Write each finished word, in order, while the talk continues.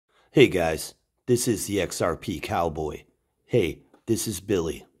Hey guys, this is the XRP Cowboy. Hey, this is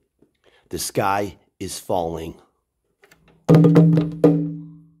Billy. The sky is falling.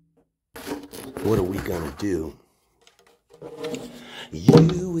 What are we gonna do?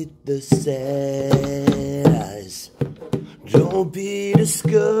 You with the sad eyes, don't be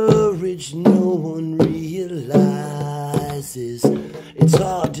discouraged, no one realizes it's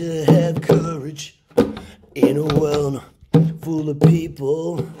hard to have courage in a world full of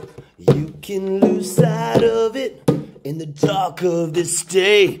people. You can lose sight of it in the dark of this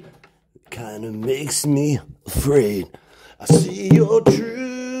day. Kinda makes me afraid. I see your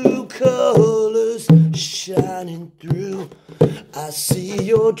true colors shining through. I see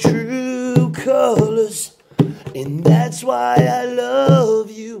your true colors, and that's why I love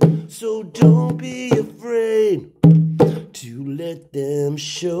you. So don't be afraid to let them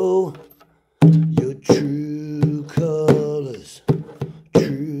show your true colors.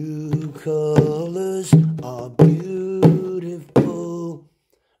 True colors are beautiful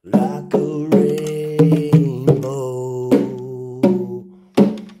like a rainbow.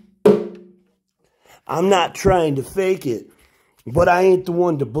 I'm not trying to fake it, but I ain't the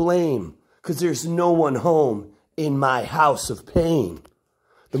one to blame, 'cause there's no one home in my house of pain.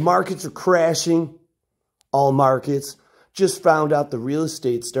 The markets are crashing, all markets. Just found out the real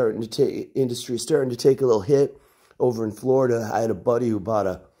estate industry starting to take a little hit over in Florida. I had a buddy who bought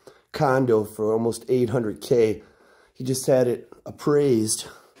a condo for almost $800K. He just had it appraised,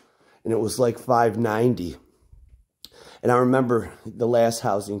 and it was like $590. And I remember the last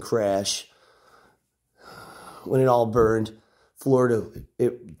housing crash, when it all burned, Florida,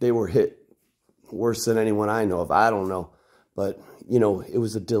 they were hit worse than anyone I know of. I don't know. But, you know, it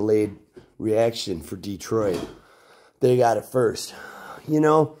was a delayed reaction for Detroit. They got it first. You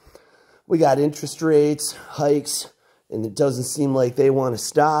know, we got interest rates, hikes, and it doesn't seem like they want to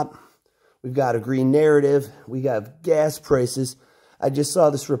stop. We've got a green narrative. We got gas prices. I just saw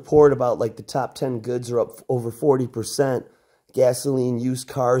this report about like the top 10 goods are up over 40%. Gasoline, used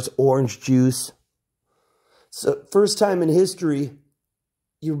cars, orange juice. So first time in history,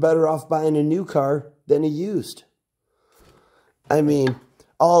 you're better off buying a new car than a used. I mean,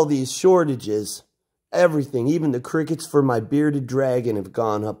 all these shortages, everything, even the crickets for my bearded dragon have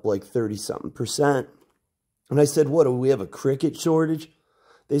gone up like 30-something%. And I said, what, do we have a cricket shortage?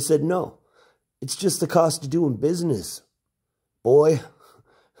 They said, no, it's just the cost of doing business. Boy,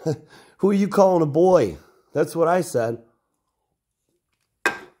 who are you calling a boy? That's what I said.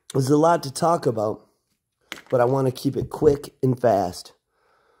 There's a lot to talk about, but I want to keep it quick and fast.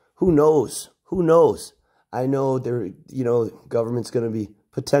 Who knows? Who knows? I know government's going to be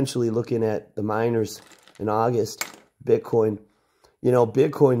potentially looking at the miners in August, Bitcoin. You know,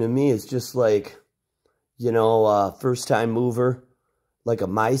 Bitcoin to me is just like, you know, first-time mover, like a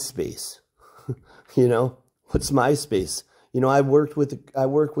MySpace. You know, what's MySpace? You know, I work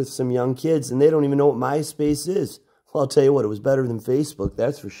with some young kids, and they don't even know what MySpace is. Well, I'll tell you what, it was better than Facebook,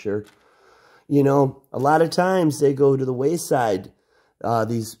 that's for sure. You know, a lot of times they go to the wayside,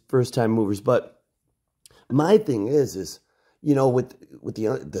 these first-time movers. But my thing is, you know, with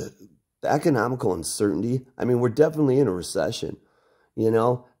the economical uncertainty, I mean, we're definitely in a recession. You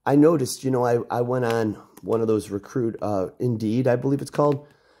know, I noticed, you know, I went on one of those Indeed, I believe it's called,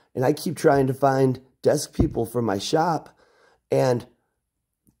 and I keep trying to find desk people for my shop. And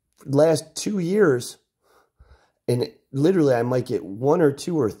last 2 years, and literally I might get 1 or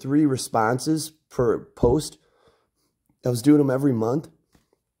 2 or 3 responses per post. I was doing them every month,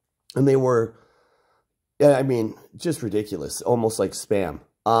 and they were, I mean, just ridiculous, almost like spam.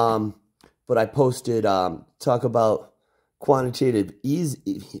 But I posted, talk about quantitative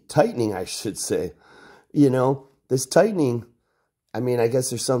tightening, I should say. You know, this tightening, I mean, I guess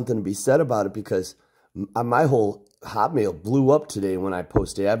there's something to be said about it, because my whole Hotmail blew up today when I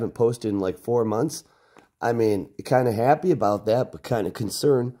posted. I haven't posted in like 4 months. I mean, kind of happy about that, but kind of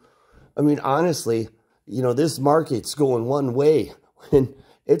concerned. I mean, honestly, you know, this market's going one way and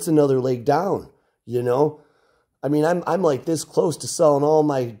it's another leg down, you know. I mean, I'm like this close to selling all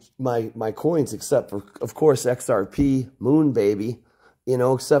my coins, except for, of course, XRP, Moon Baby, you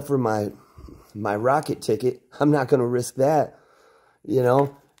know, except for my rocket ticket. I'm not going to risk that, you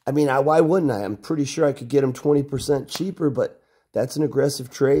know. I mean, why wouldn't I? I'm pretty sure I could get them 20% cheaper, but that's an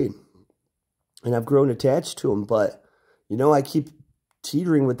aggressive trade. And I've grown attached to them, but, you know, I keep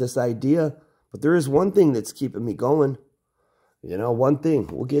teetering with this idea. But there is one thing that's keeping me going. You know, one thing.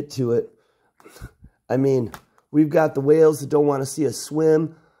 We'll get to it. I mean, we've got the whales that don't want to see us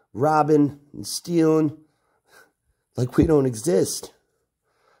swim, robbing and stealing like we don't exist.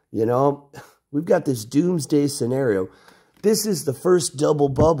 You know, we've got this doomsday scenario. This is the first double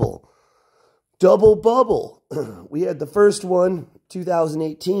bubble. Double bubble. We had the first one,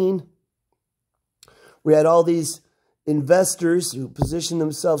 2018. We had all these investors who positioned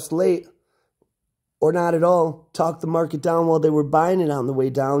themselves late or not at all, talked the market down while they were buying it on the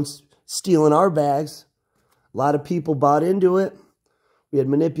way down, stealing our bags. A lot of people bought into it. We had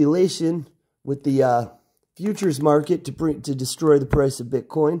manipulation with the futures market to destroy the price of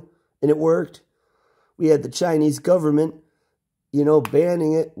Bitcoin, and it worked. We had the Chinese government, you know,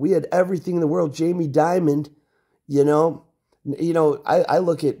 banning it. We had everything in the world. Jamie Dimon, you know, I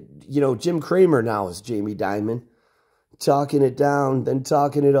look at, you know, Jim Cramer now as Jamie Dimon, talking it down, then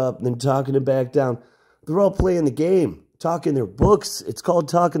talking it up, then talking it back down. They're all playing the game, talking their books. It's called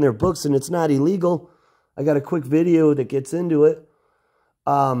talking their books, and it's not illegal. I got a quick video that gets into it.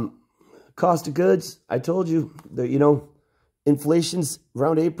 Cost of goods, I told you, that, you know, inflation's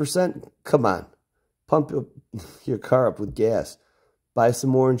around 8%. Come on. Pump your car up with gas. Buy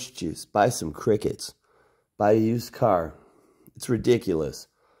some orange juice. Buy some crickets. Buy a used car. It's ridiculous.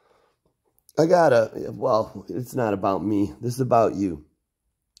 Well, it's not about me. This is about you.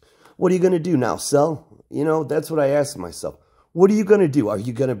 What are you going to do now? Sell? You know, that's what I asked myself. What are you going to do? Are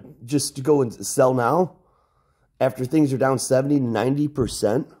you going to just go and sell now? After things are down 70 to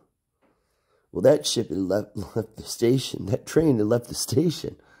 90%? Well, that ship had left the station. That train had left the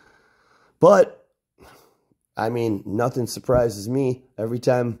station. But, I mean, nothing surprises me. Every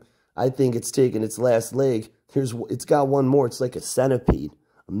time I think it's taken its last leg, it's got one more. It's like a centipede.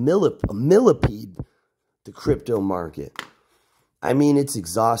 A millipede, the crypto market. I mean, it's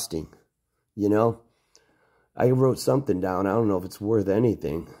exhausting, you know. I wrote something down. I don't know if it's worth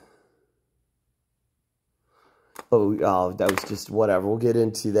anything. Oh, that was just whatever. We'll get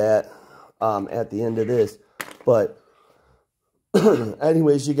into that at the end of this. But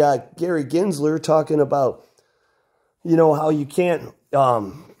anyways, you got Gary Gensler talking about, you know, how you can't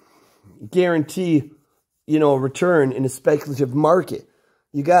guarantee, you know, a return in a speculative market.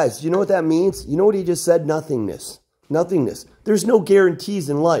 You guys, you know what that means? You know what he just said? Nothingness. Nothingness. There's no guarantees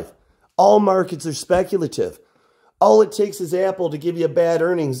in life. All markets are speculative. All it takes is Apple to give you bad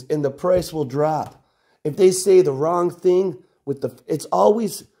earnings and the price will drop. If they say the wrong thing,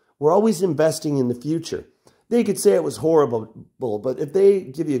 we're always investing in the future. They could say it was horrible, but if they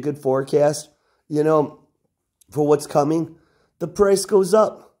give you a good forecast, you know, for what's coming, the price goes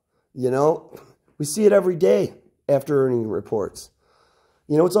up. You know, we see it every day after earning reports.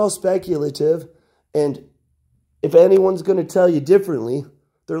 You know, it's all speculative, and if anyone's going to tell you differently,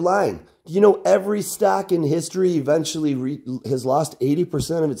 they're lying. You know, every stock in history eventually has lost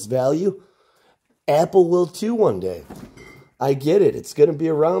 80% of its value. Apple will too one day. I get it. It's going to be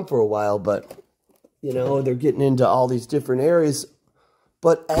around for a while, but, you know, they're getting into all these different areas.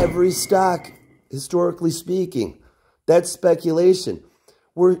 But every stock, historically speaking, that's speculation.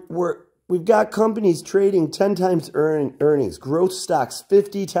 We've got companies trading 10 times earnings, growth stocks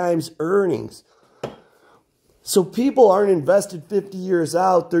 50 times earnings. So people aren't invested 50 years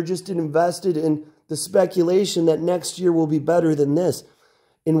out. They're just invested in the speculation that next year will be better than this.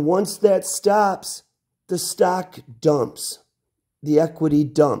 And once that stops, the stock dumps. The equity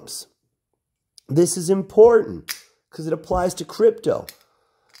dumps. This is important because it applies to crypto.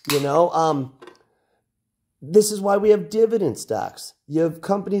 You know, this is why we have dividend stocks. You have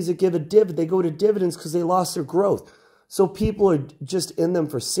companies that give a dividend. They go to dividends because they lost their growth. So people are just in them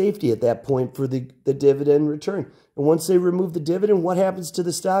for safety at that point for the dividend return. And once they remove the dividend, what happens to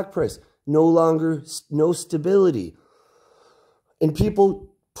the stock price? No stability. And people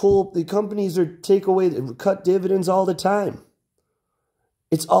the companies cut dividends all the time.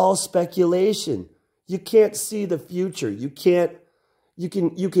 It's all speculation. You can't see the future. You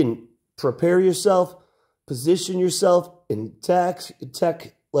can prepare yourself, position yourself in tech,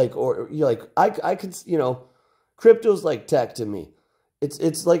 like, or you're like, I could, you know, crypto's like tech to me.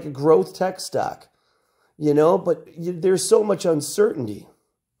 It's like a growth tech stock, you know, but there's so much uncertainty.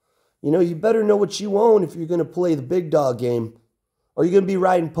 You know, you better know what you own if you're going to play the big dog game, or you're going to be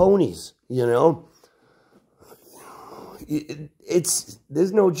riding ponies, you know.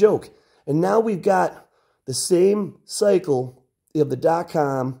 There's no joke. And now we've got the same cycle of the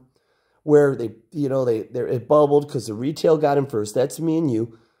 .com where it bubbled because the retail got in first. That's me and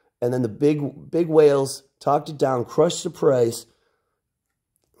you. And then the big whales talked it down, crushed the price,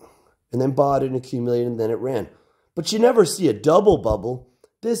 and then bought it and accumulated, and then it ran. But you never see a double bubble.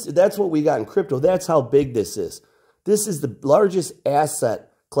 That's what we got in crypto. That's how big this is. This is the largest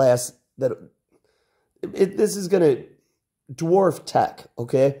asset class this is going to dwarf tech,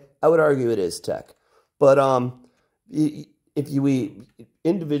 okay? I would argue it is tech. But if you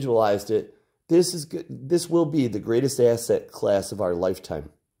individualized it, this is good. This will be the greatest asset class of our lifetime.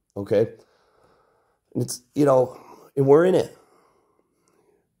 Okay? And it's, you know, and we're in it.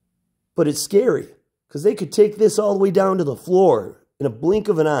 But it's scary because they could take this all the way down to the floor in a blink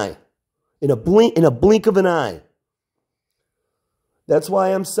of an eye. In a blink of an eye. That's why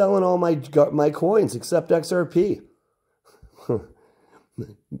I'm selling all my coins except XRP.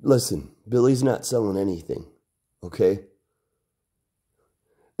 Listen, Billy's not selling anything, okay?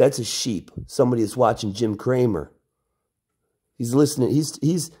 That's a sheep. Somebody is watching Jim Cramer. He's listening.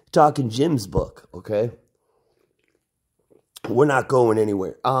 He's talking Jim's book, okay? We're not going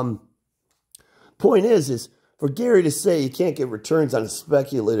anywhere. Point is for Gary to say you can't get returns on a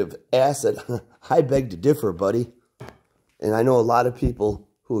speculative asset, I beg to differ, buddy. And I know a lot of people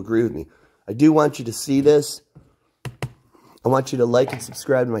who agree with me. I do want you to see this. I want you to like and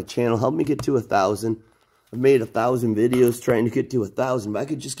subscribe to my channel. Help me get to 1,000. I've made 1,000 videos trying to get to 1,000, but I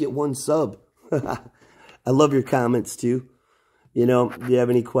could just get 1 sub. I love your comments too. You know, if you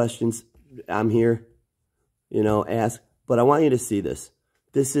have any questions, I'm here. You know, ask. But I want you to see this.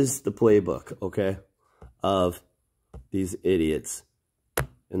 This is the playbook, okay, of these idiots.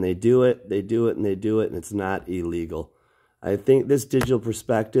 And they do it, and they do it, and it's not illegal. I think this digital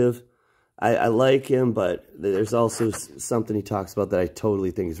perspective, I like him, but there's also something he talks about that I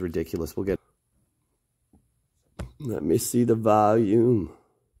totally think is ridiculous. We'll get... Let me see the volume.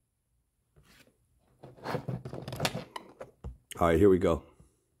 All right, here we go.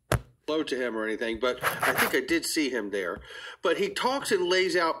 To him or anything, but I think I did see him there. But he talks and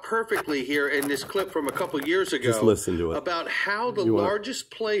lays out perfectly here in this clip from a couple years ago. Just listen to it. About how the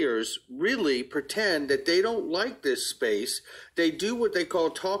largest players really pretend that they don't like this space. They do what they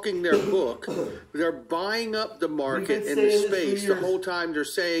call talking their book. They're buying up the market in the space. The whole time they're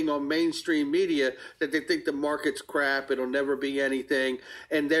saying on mainstream media that they think the market's crap, it'll never be anything,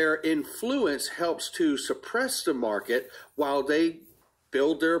 and their influence helps to suppress the market while they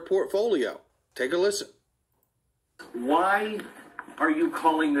build their portfolio. Take a listen. Why are you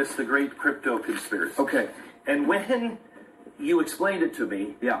calling this the great crypto conspiracy? Okay. And when you explained it to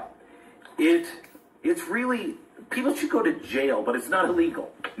me, yeah, it's really, people should go to jail, but it's not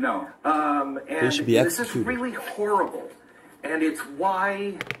illegal. No. And this is really horrible. And it's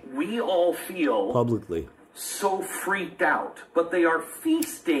why we all feel publicly so freaked out. But they are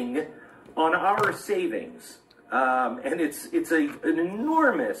feasting on our savings. And it's an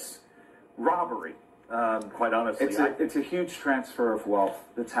enormous robbery, quite honestly. It's a huge transfer of wealth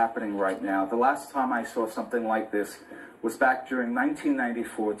that's happening right now. The last time I saw something like this was back during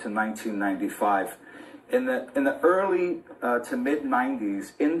 1994 to 1995. In the early to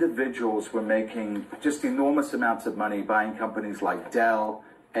mid-90s, individuals were making just enormous amounts of money buying companies like Dell,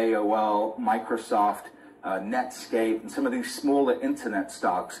 AOL, Microsoft, Netscape, and some of these smaller internet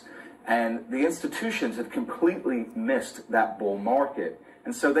stocks. And the institutions had completely missed that bull market.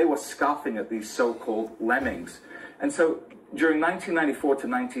 And so they were scoffing at these so-called lemmings. And so during 1994 to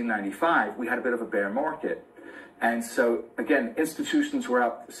 1995, we had a bit of a bear market. And so, again, institutions were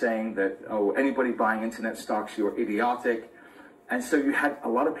out saying that, oh, anybody buying internet stocks, you're idiotic. And so you had a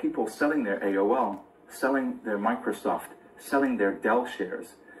lot of people selling their AOL, selling their Microsoft, selling their Dell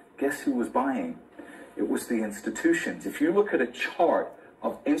shares. Guess who was buying? It was the institutions. If you look at a chart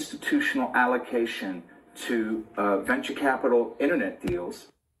of institutional allocation to venture capital internet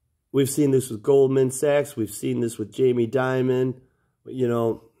deals. We've seen this with Goldman Sachs. We've seen this with Jamie Dimon. You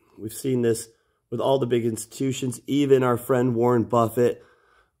know, we've seen this with all the big institutions, even our friend Warren Buffett,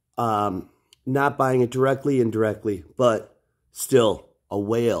 not buying it directly, indirectly, but still a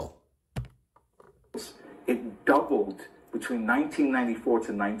whale. It doubled between 1994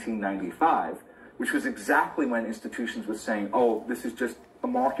 to 1995, which was exactly when institutions were saying, oh, this is just a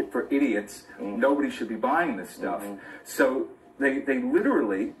market for idiots. Nobody should be buying this stuff. So they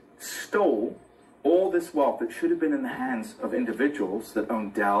literally stole all this wealth that should have been in the hands of individuals that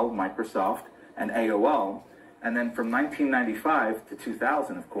owned Dell, Microsoft, and AOL. And then from 1995 to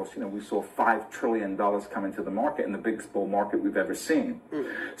 2000, of course, you know, we saw $5 trillion come into the market, in the biggest bull market we've ever seen.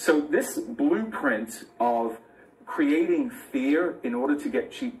 So this blueprint of creating fear in order to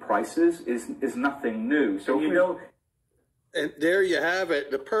get cheap prices is nothing new. So, you know, and there you have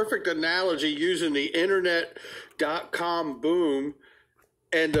it, the perfect analogy using the internet.com boom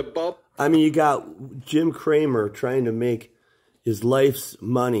and the bubble. I mean, you got Jim Cramer trying to make his life's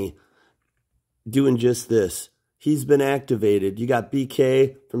money doing just this. He's been activated. You got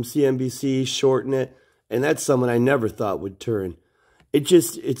BK from CNBC shorting it, and that's someone I never thought would turn.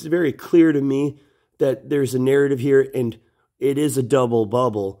 It's very clear to me that there's a narrative here, and it is a double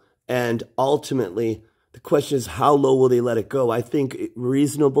bubble, and ultimately the question is, how low will they let it go? I think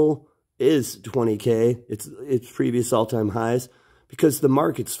reasonable is 20K. It's previous all-time highs because the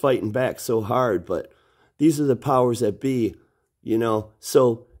market's fighting back so hard. But these are the powers that be, you know.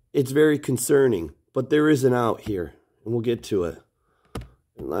 So it's very concerning. But there is an out here, and we'll get to it.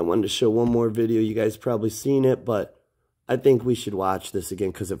 And I wanted to show one more video. You guys probably seen it, but I think we should watch this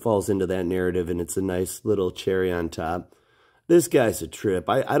again because it falls into that narrative, and it's a nice little cherry on top. This guy's a trip.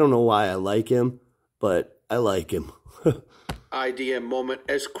 I don't know why I like him, but I like him. IDM moment.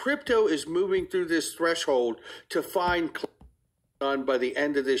 As crypto is moving through this threshold to find on by the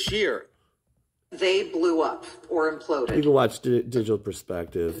end of this year. They blew up or imploded. You can watch Digital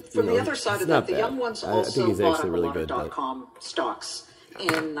Perspective. From the other side of that, the young ones also bought a lot of good, .com stocks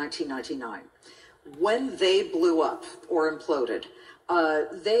in 1999. When they blew up or imploded,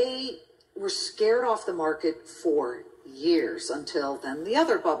 they were scared off the market for years until then the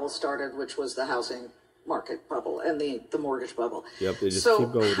other bubble started, which was the housing market bubble and the mortgage bubble. Yep, they just so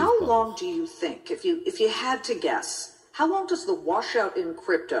keep going with how these long do you think, if you had to guess, how long does the washout in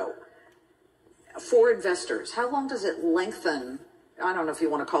crypto for investors, how long does it lengthen? I don't know if you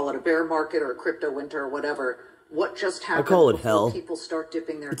want to call it a bear market or a crypto winter or whatever. What just happened? I call it before hell. People start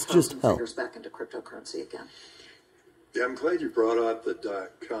dipping their It's toes just and hell. fingers back into cryptocurrency again. Yeah, I'm glad you brought up the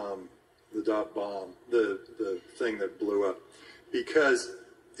 .com, the .bomb, the thing that blew up, because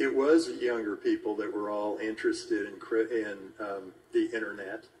it was younger people that were all interested in the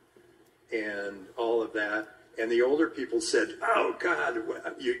internet and all of that. And the older people said, "Oh God,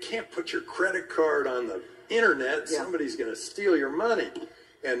 you can't put your credit card on the internet. Yeah. Somebody's going to steal your money."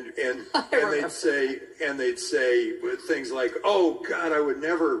 And they'd say things like, "Oh God, I would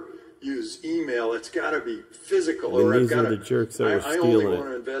never use email. It's got to be physical." And or these I've are got the jerks that were I only stealing want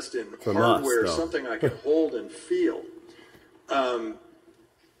to it invest in from hardware, us, though. something I can hold and feel.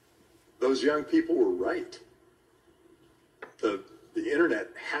 Those young people were right. The internet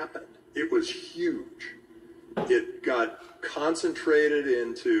happened. It was huge. It got concentrated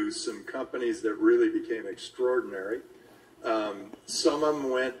into some companies that really became extraordinary. Some of them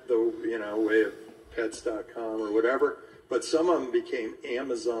went the way of pets.com or whatever, but some of them became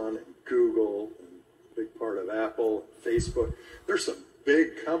Amazon and Google, and a big part of Apple, Facebook. There's some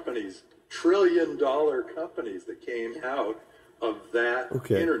big companies, trillion-dollar companies that came out of that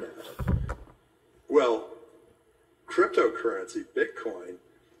internet. Well, cryptocurrency, Bitcoin,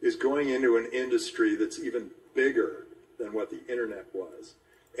 is going into an industry that's even bigger than what the internet was.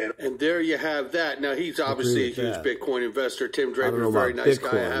 And there you have that. Now, he's obviously a huge Bitcoin investor. Tim Draper, a very nice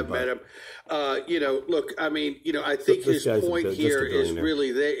guy. I have met him. Look, I mean, I think his point here is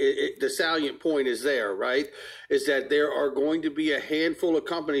really the salient point is there, right? Is that there are going to be a handful of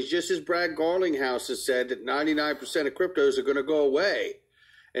companies, just as Brad Garlinghouse has said, that 99% of cryptos are going to go away.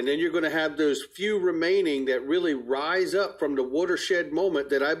 And then you're going to have those few remaining that really rise up from the watershed moment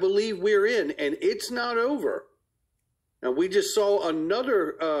that I believe we're in, and it's not over. Now, we just saw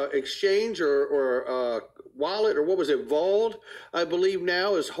another exchange or wallet, or what was it, Vault, I believe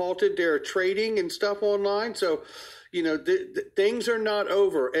now, has halted their trading and stuff online. So, things are not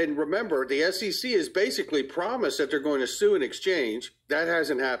over. And remember, the SEC has basically promised that they're going to sue an exchange. That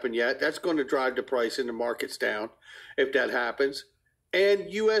hasn't happened yet. That's going to drive the price in the markets down if that happens.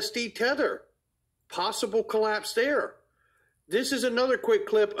 And USD Tether, possible collapse there. This is another quick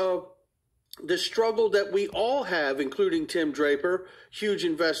clip of the struggle that we all have, including Tim Draper, huge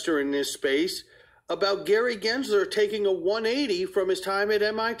investor in this space, about Gary Gensler taking a 180 from his time at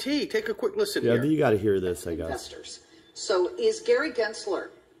MIT. Take a quick listen here. Yeah, you got to hear this, I guess. Investors. So is Gary Gensler,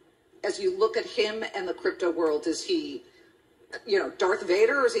 as you look at him and the crypto world, is he, Darth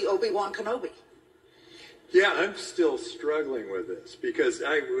Vader, or is he Obi-Wan Kenobi? Yeah, I'm still struggling with this because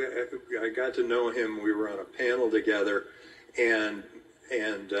I got to know him. We were on a panel together, and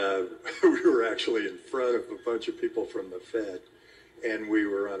we were actually in front of a bunch of people from the Fed, and we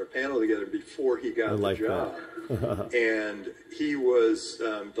were on a panel together before he got the job. And he was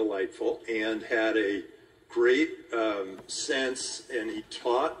delightful and had a great sense, and he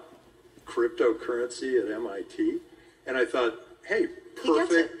taught cryptocurrency at MIT. And I thought, hey,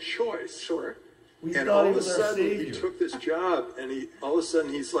 perfect choice. Sure. And all of a sudden, he took this job, and all of a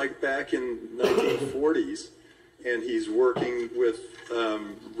sudden, he's like back in 1940s, and he's working with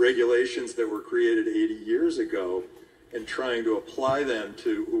regulations that were created 80 years ago, and trying to apply them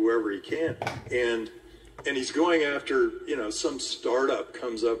to whoever he can. And he's going after, some startup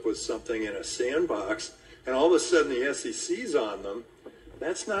comes up with something in a sandbox, and all of a sudden, the SEC's on them.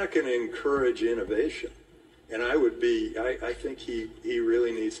 That's not going to encourage innovation. And I think he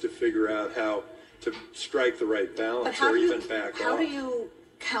really needs to figure out how to strike the right balance or even back off. How do you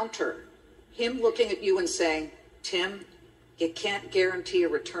counter him looking at you and saying, Tim, You can't guarantee a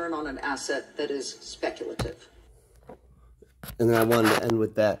return on an asset that is speculative. And then I wanted to end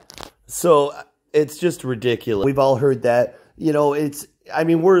with that. So it's just ridiculous. We've all heard that. You know, I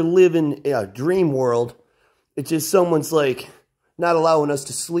mean, we're living in a dream world. It's just someone's like not allowing us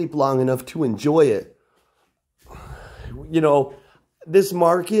to sleep long enough to enjoy it. You know, this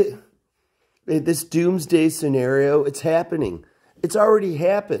market, this doomsday scenario, it's happening. It's already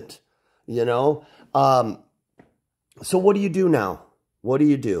happened, you know. So what do you do now? What do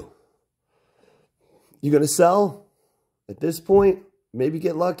you do? You going to sell at this point? Maybe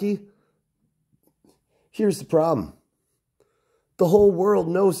get lucky? Here's the problem. The whole world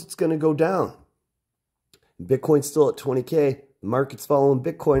knows it's going to go down. Bitcoin's still at 20K. The market's following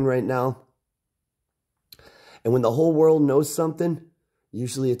Bitcoin right now. And when the whole world knows something,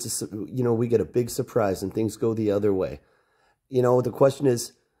 usually it's we get a big surprise and things go the other way. You know, the question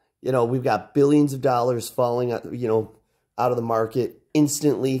is, you know, we've got billions of dollars falling out, out of the market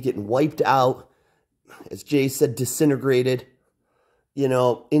instantly, getting wiped out. As Jay said, disintegrated,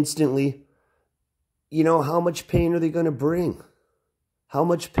 instantly. You know, how much pain are they going to bring? How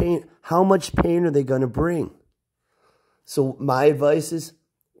much pain are they going to bring? So my advice is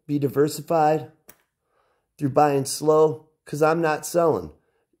be diversified through buying slow, because I'm not selling.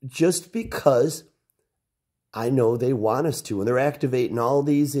 Just because I know they want us to. And they're activating all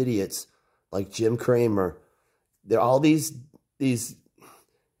these idiots like Jim Cramer. They're all these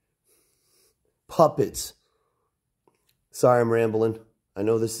puppets. Sorry, I'm rambling. I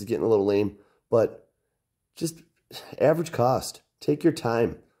know this is getting a little lame, but just average cost. Take your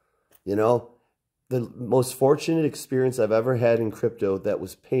time. You know, the most fortunate experience I've ever had in crypto that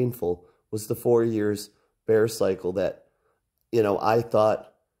was painful was the 4 years bear cycle that, I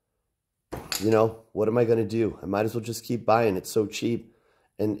thought, what am I going to do? I might as well just keep buying. It's so cheap.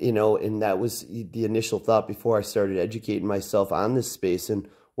 And, and that was the initial thought before I started educating myself on this space and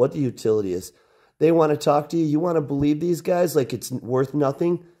what the utility is. They want to talk to you. You want to believe these guys like it's worth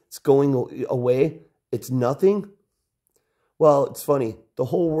nothing. It's going away. It's nothing. Well, it's funny. The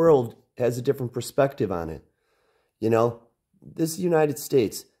whole world has a different perspective on it. This is the United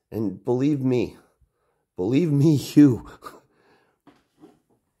States. And believe me, you.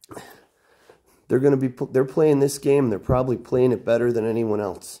 They're playing this game. They're probably playing it better than anyone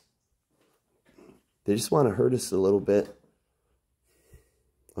else. They just want to hurt us a little bit.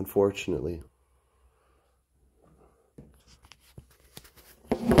 Unfortunately.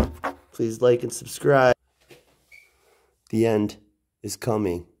 Please like and subscribe. The end is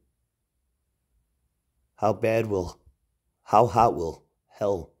coming. How hot will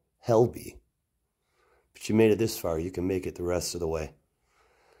hell be? But you made it this far, you can make it the rest of the way.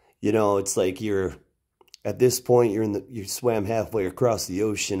 It's like at this point, you swam halfway across the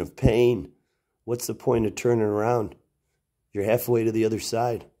ocean of pain. What's the point of turning around? You're halfway to the other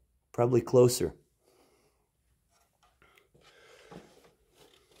side, probably closer.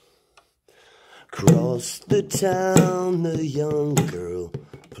 Across the town, the young girl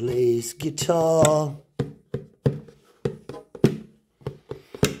plays guitar.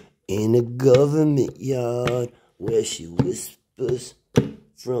 In a government yard where she whispers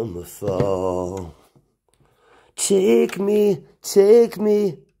from afar. Take me,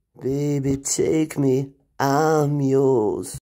 baby, take me, I'm yours.